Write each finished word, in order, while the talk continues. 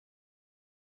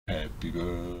Happy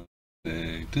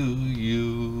Birthday to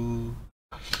you.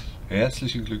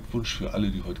 Herzlichen Glückwunsch für alle,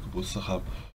 die heute Geburtstag haben.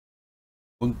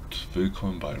 Und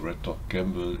willkommen bei Reddog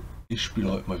Gamble. Ich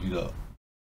spiele heute mal wieder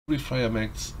Free Fire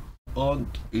Max und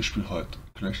ich spiele heute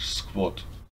Clash Squad.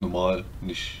 Normal,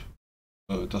 nicht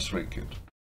das Ranking.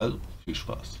 Also viel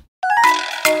Spaß.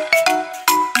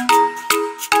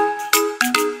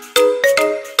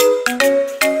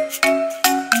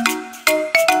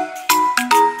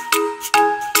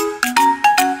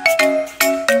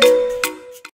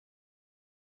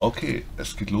 Okay,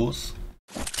 es geht los.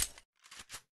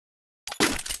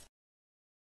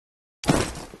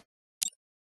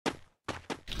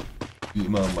 Wie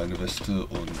immer meine Weste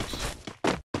und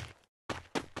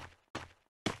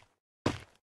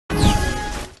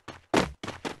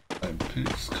einen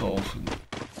Pilz kaufen.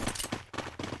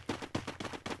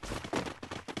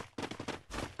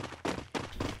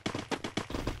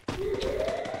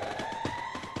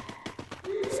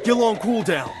 Skill on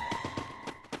cooldown.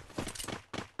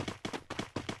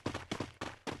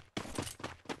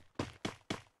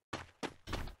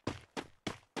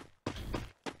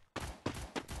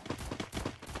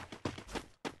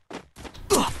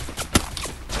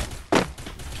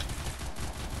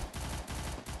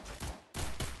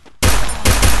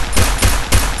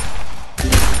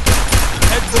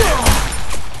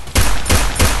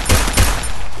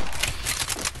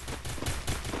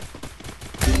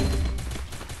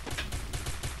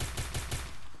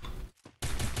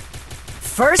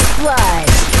 First blood.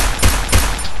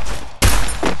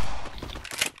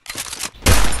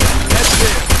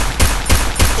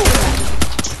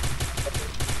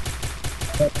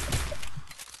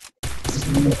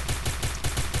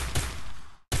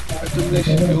 Bitte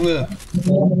nicht, Junge.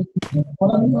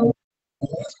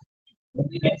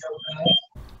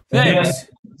 Thanks.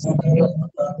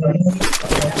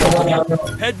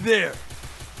 Head there.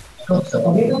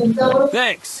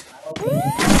 Thanks.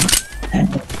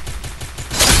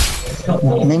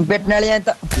 ನಿಂಗೆ ಪೆಟ್ನಳಿ ಅಂತ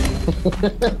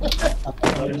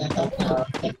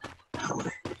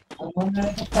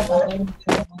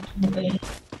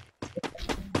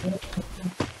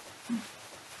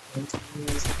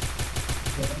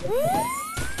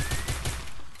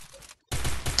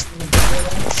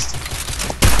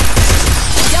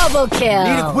Double kill.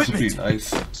 Need equipment. Nice.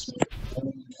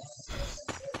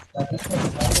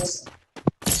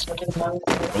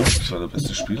 Oh, ich war der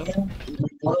beste Spieler.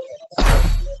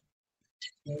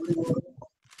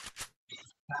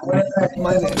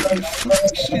 Meine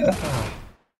Spieler.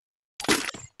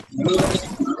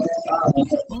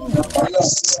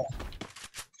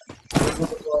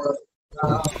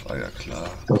 Ah ja, klar.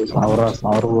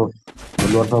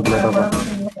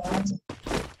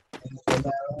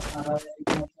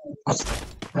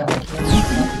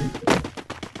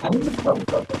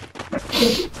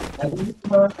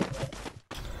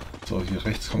 So, hier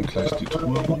rechts kommt gleich die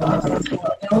Truhe.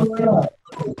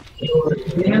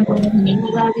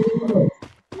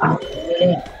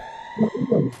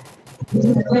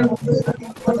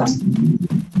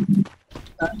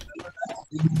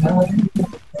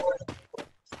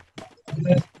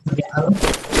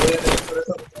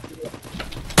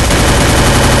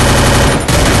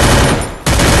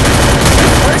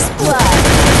 First blood.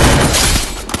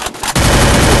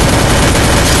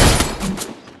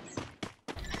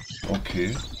 Okay.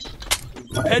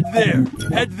 Head there.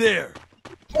 Head there.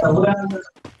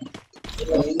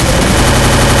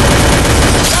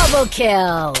 Double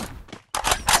kill.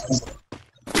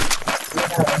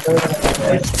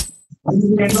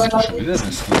 Schon wieder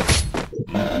Beste.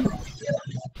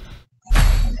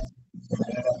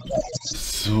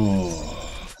 So.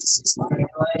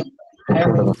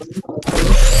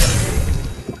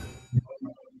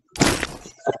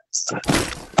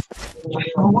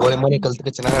 ಗೋಳಿ ಮರಿ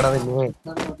ಕಲ್ತ್ರೆ ಚೆನ್ನಾಗಿ ಆಡೋದಿಲ್ಲ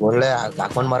ಒಳ್ಳೆ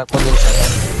ಹಾಕೊಂಡ್ ಮಾರಕ್ ಬಂದಿಲ್ಲ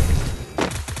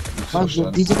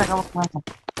ಡಿಜೆ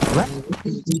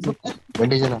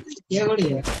ಜನ ಈಗ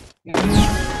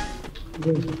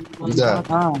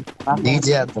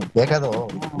ಡಿಜೆ ಅಂತ ಬೇಕಾದು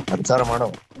 10,000 ಮಾಡೋ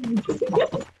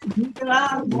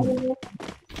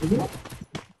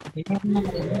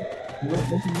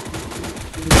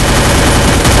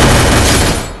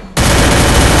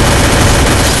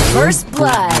First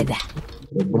blood.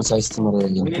 ಸಾಯಿಸ್ತಿ ಮರ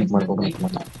ಮಾಡ್ಬೇಕು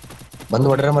ಬಂದು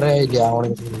ಹೊಡ್ರೆ ಮರ ಇಲ್ಲಿ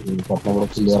ಅವನಿಗೆ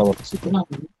ಕ್ಲಿಯರ್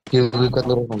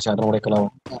ಶಾರ್ಟ್ ನೋಡಕಲ್ಲ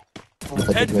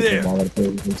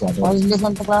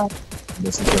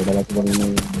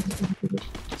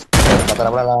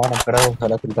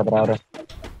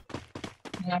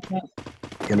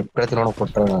ನೋಡ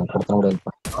ಕೊಡ್ತಾನ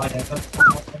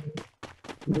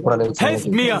Help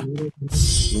me.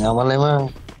 ಆಮೇಲೆ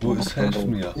Wo ist Helf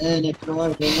mir?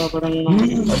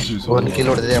 Hast du so ಒಂದು ಕಿಲ್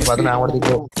ಹೊಡೆದಿದೆ ಅಪ್ಪ ಅದನ್ನ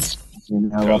ಹೊಡೆದಿದ್ದು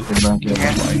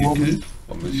eingekillt?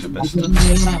 Warum bin ich der Beste?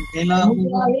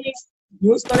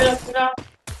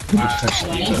 Ich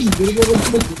verstehe das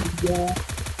nicht.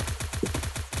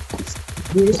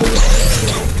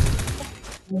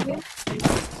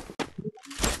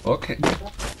 Okay.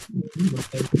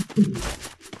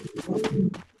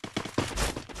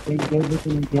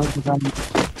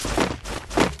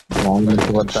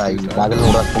 ಗೊತ್ತಾಗಿ ಜಾಗಲ್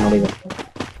ನೋಡಾಕ್ತೀನಿ ನೋಡಿ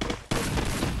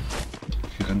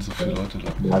Hier rennen so viele Leute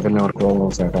lang. ಜಾಗಲ್ ನೋಡ್ಕೊಂಡು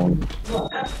ಸೆಟ್ ಆಗಿ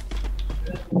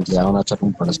ಮತ್ತೆ ಯಾವನ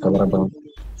ಚಟ್ನಿ ಪಡಿಸ್ಕೊಬರ ಬಂದು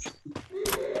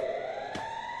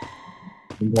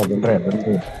ಬಂದ್ರೆ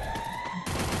ಬಂದು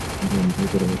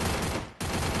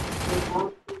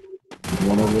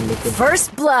First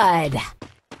blood.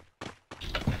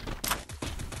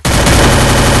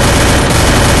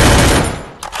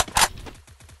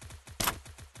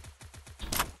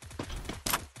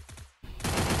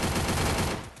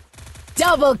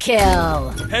 Double kill.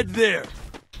 Head there.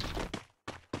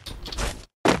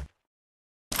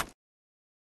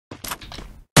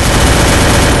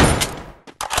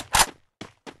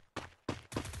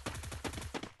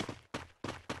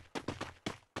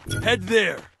 Head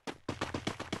there.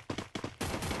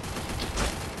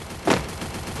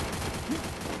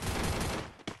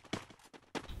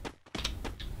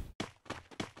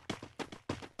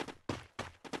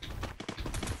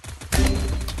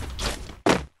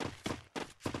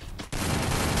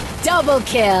 Double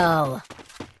kill.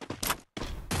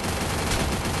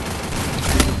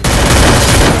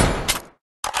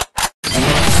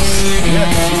 Ja,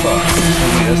 super.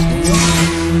 Die erste Runde.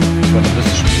 Ich war der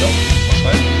beste Spieler.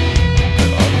 Wahrscheinlich.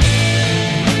 Keine Ahnung.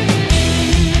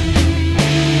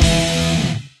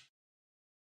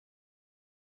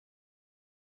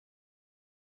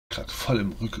 Gerade voll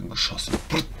im Rücken geschossen.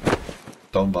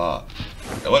 Down war.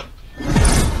 Jawohl.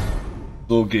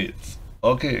 So geht's.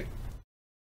 Okay.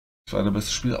 Ich war der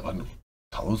beste Spieler, aber nur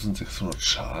 1600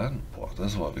 Schaden? Boah,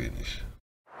 das war wenig.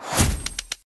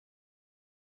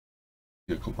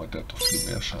 Hier, guck mal, der hat doch viel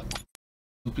mehr Schaden.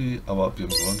 Supi, aber wir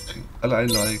haben gewonnen, kriegen alle ein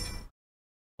Like.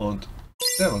 Und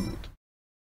der war gut.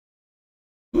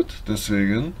 Gut,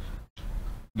 deswegen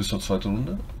bis zur zweiten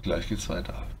Runde. Gleich geht's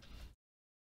weiter.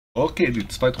 Okay, die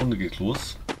zweite Runde geht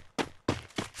los.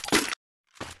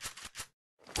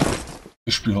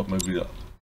 Ich spiele heute mal wieder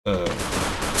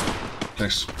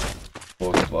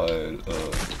weil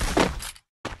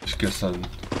ich gestern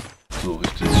so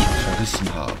richtig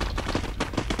verrissen habe.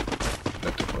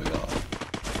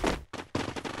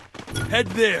 Head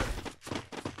there.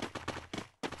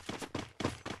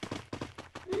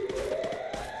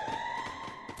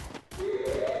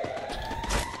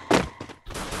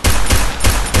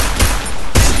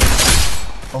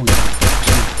 Oh ja.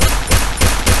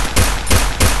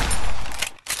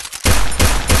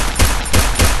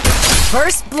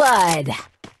 First blood.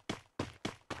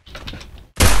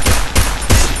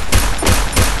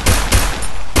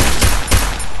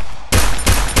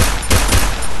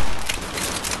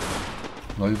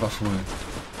 Neue Waffe holen.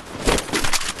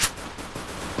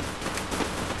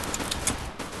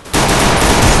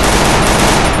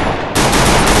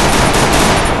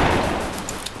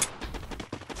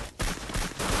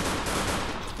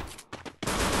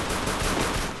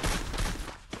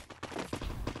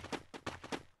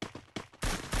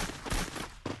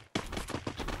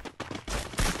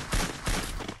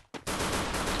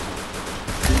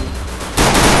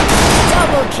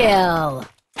 Double kill.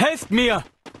 Helft mir.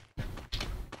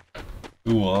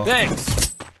 Ja, Thanks.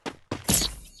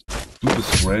 du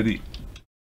bist ready.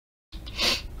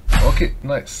 Okay,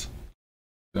 nice.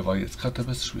 Wer war jetzt gerade der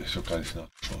beste Spieler? Ich habe gar nicht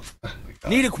nachgeschaut. Egal.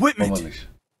 Need Brauchen wir equipment. nicht.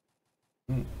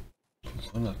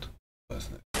 500. Weiß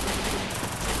nicht.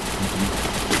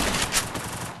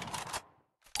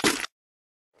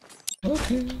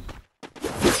 Okay.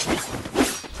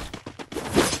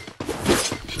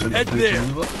 Ich renne Head direkt there.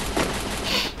 rüber.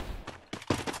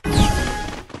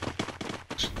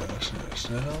 Schneller, schneller,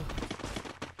 schneller.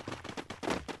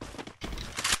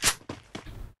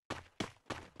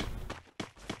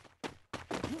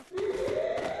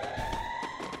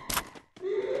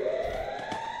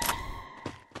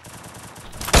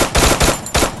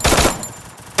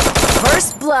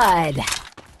 First blood.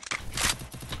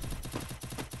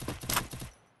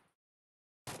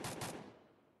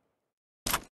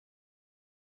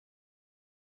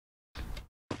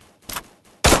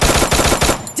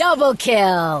 Double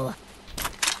kill.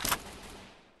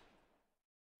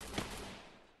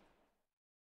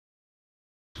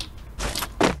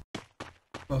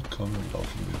 Na komm, dann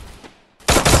laufen wir.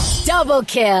 Double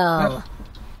kill.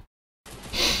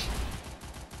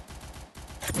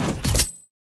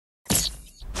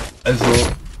 Also,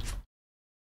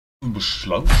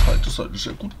 bislang scheint es eine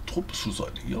sehr gute Truppe zu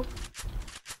sein hier.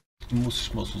 Muss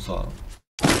ich mal so sagen.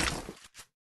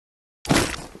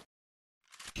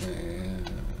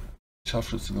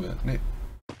 Scharfschützengewehr. Nee.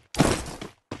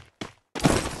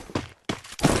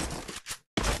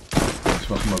 Ich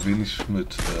mache mal wenig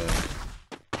mit.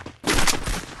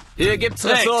 Hier gibt's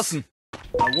Ressourcen.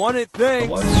 I want it, I thanks.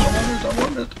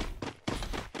 want it.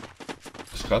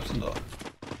 Was gab's denn da?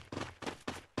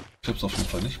 Ich hab's auf jeden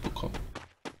Fall nicht bekommen.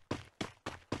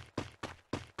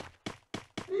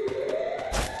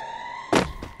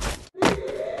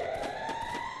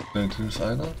 Da hinten ist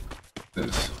einer. Der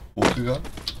ist hochgegangen.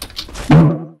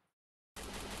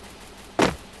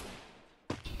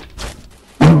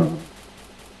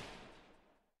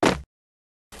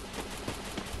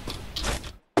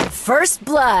 First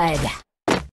blood.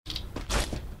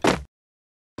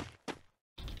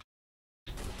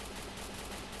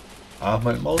 Ah,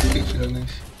 mein Maus geht wieder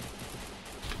nicht.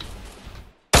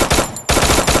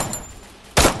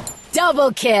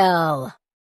 Double kill.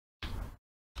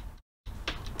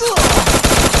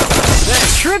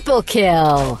 Triple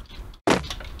kill.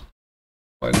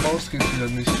 Meine Maus geht wieder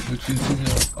nicht. Mit viel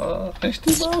Finger. Ah,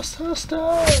 rechte Maustaste.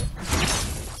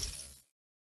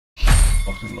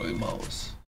 Auch eine neue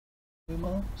Maus.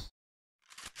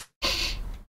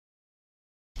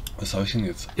 Was habe ich denn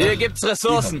jetzt? Hier gibt's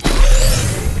Ressourcen.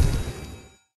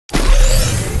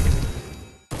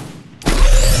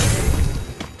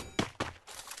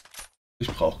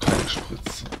 Ich brauche keine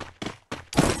Spritze.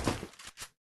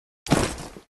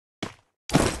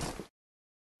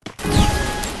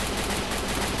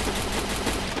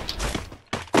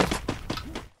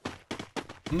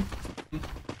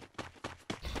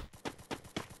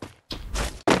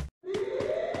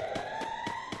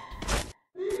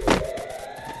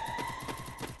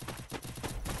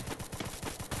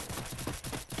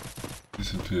 Die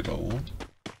sind wieder da oben.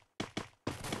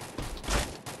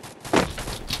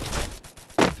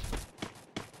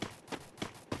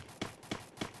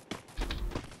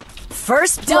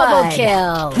 First double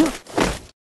kill.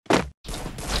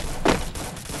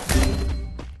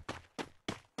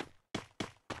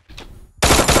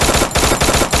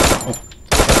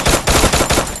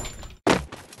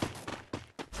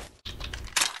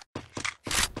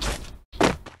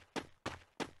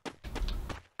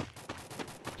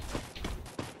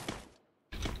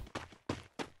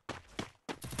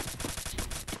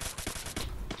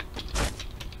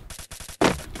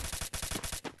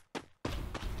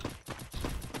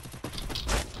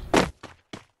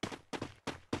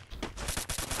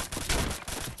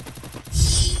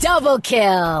 Double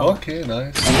kill. Okay,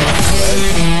 nice.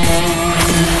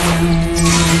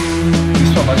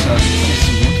 Diesmal manchmal nicht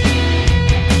so gut.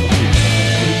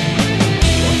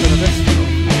 Okay, der Beste.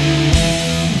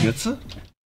 Und jetzt?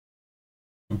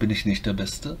 Bin ich nicht der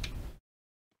Beste?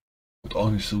 Und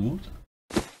auch nicht so gut.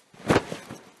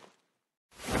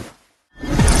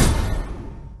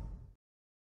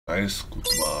 Nice, gut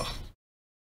gemacht.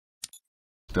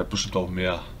 Der hat bestimmt auch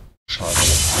mehr Schaden.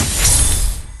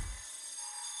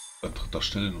 An dritter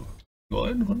Stelle nur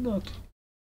 900.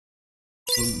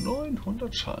 Und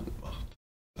 900 Schaden gemacht.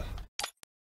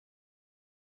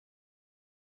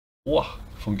 Boah,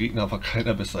 vom Gegner war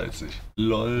keiner besser als ich.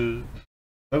 LOL.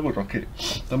 Na gut, okay.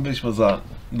 Dann will ich mal sagen,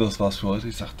 das war's für heute.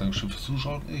 Ich sage Dankeschön fürs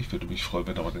Zuschauen. Ich würde mich freuen,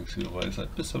 wenn ihr aber denkst, ihr dabei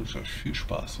seid. Bis dann wünsche ich euch viel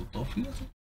Spaß und auf Wiedersehen.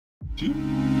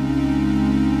 Tschüss.